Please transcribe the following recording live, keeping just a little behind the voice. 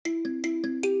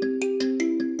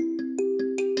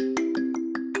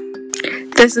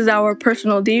This is our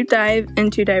personal deep dive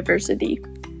into diversity.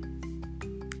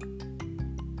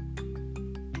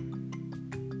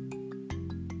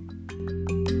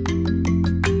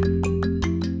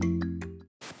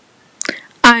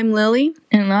 I'm Lily.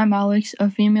 And I'm Alex, a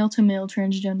female to male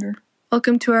transgender.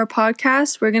 Welcome to our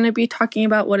podcast. We're going to be talking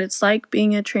about what it's like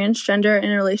being a transgender in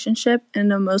a relationship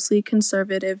in a mostly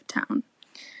conservative town.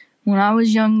 When I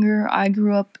was younger, I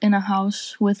grew up in a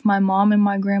house with my mom and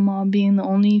my grandma being the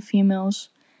only females,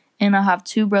 and I have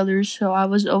two brothers, so I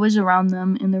was always around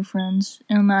them and their friends,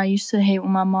 and I used to hate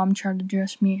when my mom tried to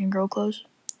dress me in girl clothes.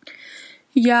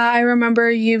 Yeah, I remember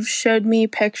you've showed me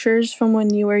pictures from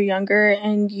when you were younger,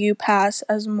 and you pass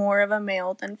as more of a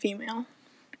male than female.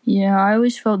 Yeah, I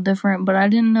always felt different, but I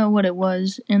didn't know what it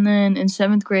was, and then in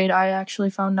 7th grade, I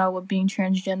actually found out what being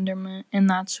transgender meant, and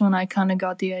that's when I kind of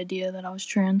got the idea that I was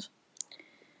trans.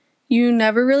 You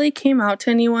never really came out to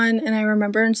anyone, and I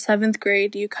remember in 7th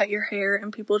grade you cut your hair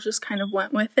and people just kind of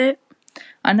went with it.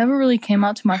 I never really came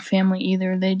out to my family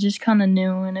either. They just kind of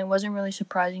knew, and it wasn't really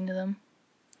surprising to them.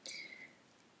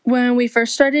 When we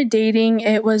first started dating,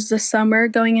 it was the summer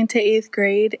going into 8th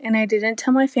grade, and I didn't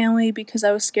tell my family because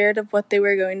I was scared of what they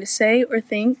were going to say or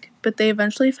think, but they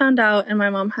eventually found out, and my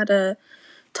mom had a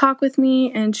talk with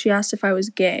me, and she asked if I was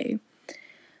gay.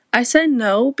 I said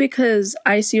no because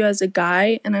I see you as a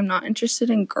guy, and I'm not interested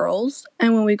in girls,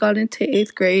 and when we got into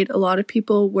 8th grade, a lot of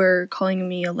people were calling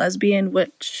me a lesbian,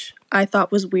 which I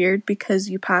thought was weird because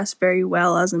you pass very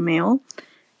well as a male.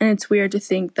 And it's weird to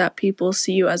think that people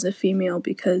see you as a female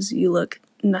because you look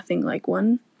nothing like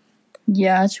one.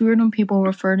 Yeah, it's weird when people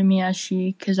refer to me as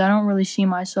she, because I don't really see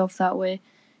myself that way.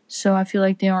 So I feel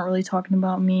like they aren't really talking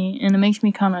about me, and it makes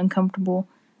me kind of uncomfortable.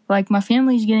 Like, my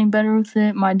family's getting better with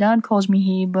it. My dad calls me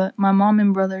he, but my mom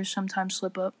and brothers sometimes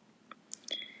slip up.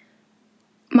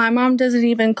 My mom doesn't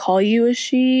even call you a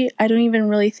she. I don't even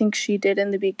really think she did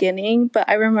in the beginning, but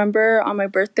I remember on my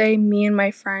birthday, me and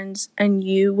my friends and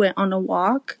you went on a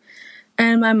walk,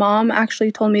 and my mom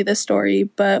actually told me this story,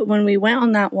 but when we went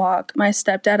on that walk, my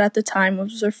stepdad at the time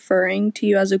was referring to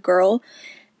you as a girl,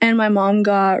 and my mom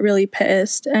got really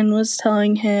pissed and was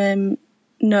telling him,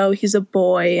 no, he's a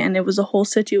boy, and it was a whole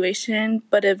situation,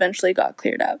 but it eventually got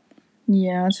cleared up.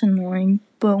 Yeah, it's annoying.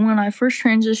 But when I first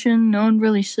transitioned, no one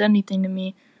really said anything to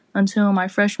me until my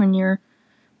freshman year.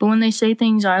 But when they say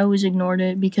things, I always ignored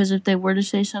it because if I were to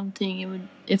say something, it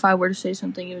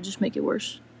would just make it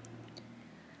worse.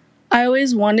 I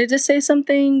always wanted to say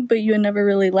something, but you would never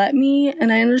really let me,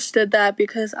 and I understood that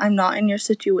because I'm not in your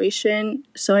situation,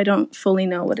 so I don't fully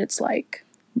know what it's like.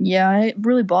 Yeah, it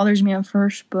really bothers me at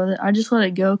first, but I just let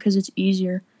it go because it's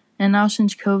easier. And now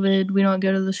since COVID, we don't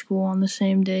go to the school on the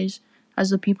same days as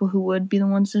the people who would be the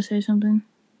ones to say something.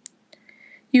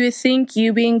 You would think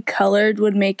you being colored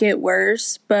would make it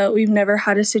worse, but we've never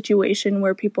had a situation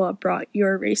where people have brought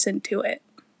your race into it.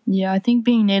 Yeah, I think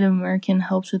being Native American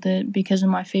helps with it because of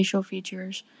my facial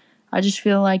features. I just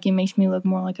feel like it makes me look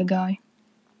more like a guy.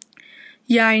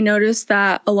 Yeah, I noticed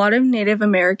that a lot of Native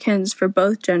Americans for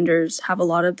both genders have a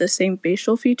lot of the same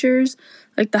facial features,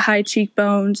 like the high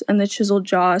cheekbones and the chiseled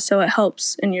jaw, so it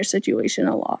helps in your situation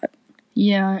a lot.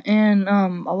 Yeah, and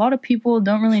a lot of people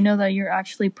don't really know that you're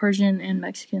actually Persian and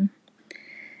Mexican.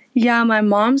 Yeah, my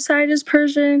mom's side is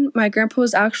Persian. My grandpa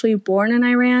was actually born in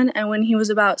Iran, and when he was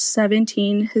about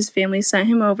 17, his family sent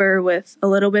him over with a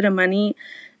little bit of money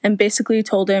and basically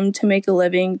told him to make a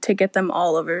living to get them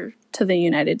all over to the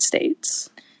United States.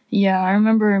 Yeah, I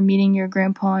remember meeting your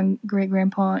grandpa and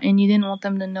great-grandpa, and you didn't want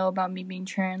them to know about me being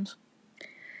trans.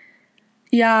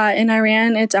 Yeah, in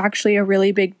Iran, it's actually a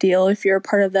really big deal if you're a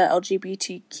part of the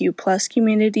LGBTQ plus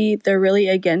community. They're really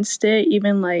against it,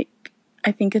 even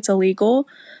I think it's illegal.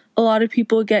 A lot of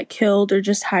people get killed or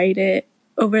just hide it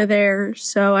over there,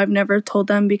 so I've never told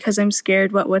them because I'm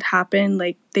scared what would happen,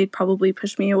 they'd probably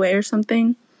push me away or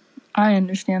something. I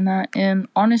understand that, and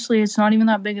honestly, it's not even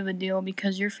that big of a deal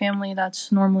because your family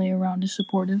that's normally around is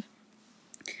supportive.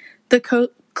 The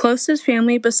closest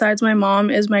family besides my mom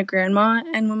is my grandma,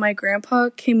 and when my grandpa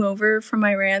came over from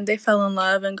Iran, they fell in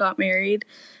love and got married.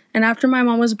 And after my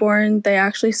mom was born, they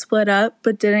actually split up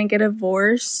but didn't get a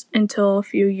divorce until a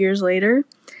few years later.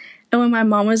 And when my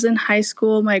mom was in high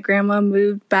school, my grandma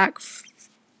moved back,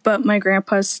 but my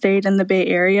grandpa stayed in the Bay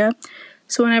Area.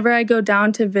 So whenever I go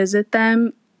down to visit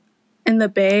them in the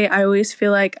Bay, I always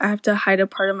feel like I have to hide a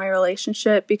part of my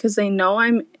relationship because they know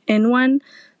I'm in one.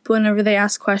 But whenever they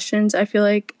ask questions, I feel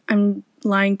like I'm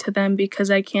lying to them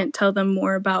because I can't tell them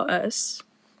more about us.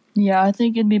 Yeah, I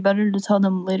think it'd be better to tell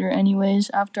them later anyways,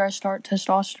 after I start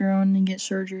testosterone and get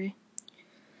surgery.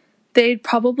 They'd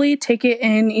probably take it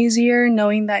in easier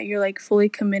knowing that you're fully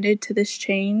committed to this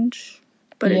change,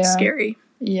 but It's scary.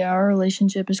 Yeah, our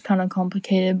relationship is kind of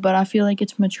complicated, but I feel like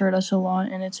it's matured us a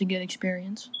lot and it's a good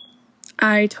experience.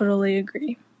 I totally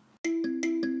agree.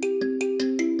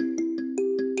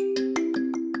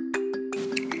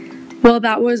 Well,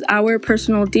 that was our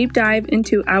personal deep dive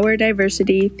into our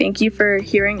diversity. Thank you for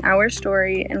hearing our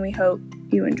story, and we hope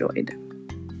you enjoyed.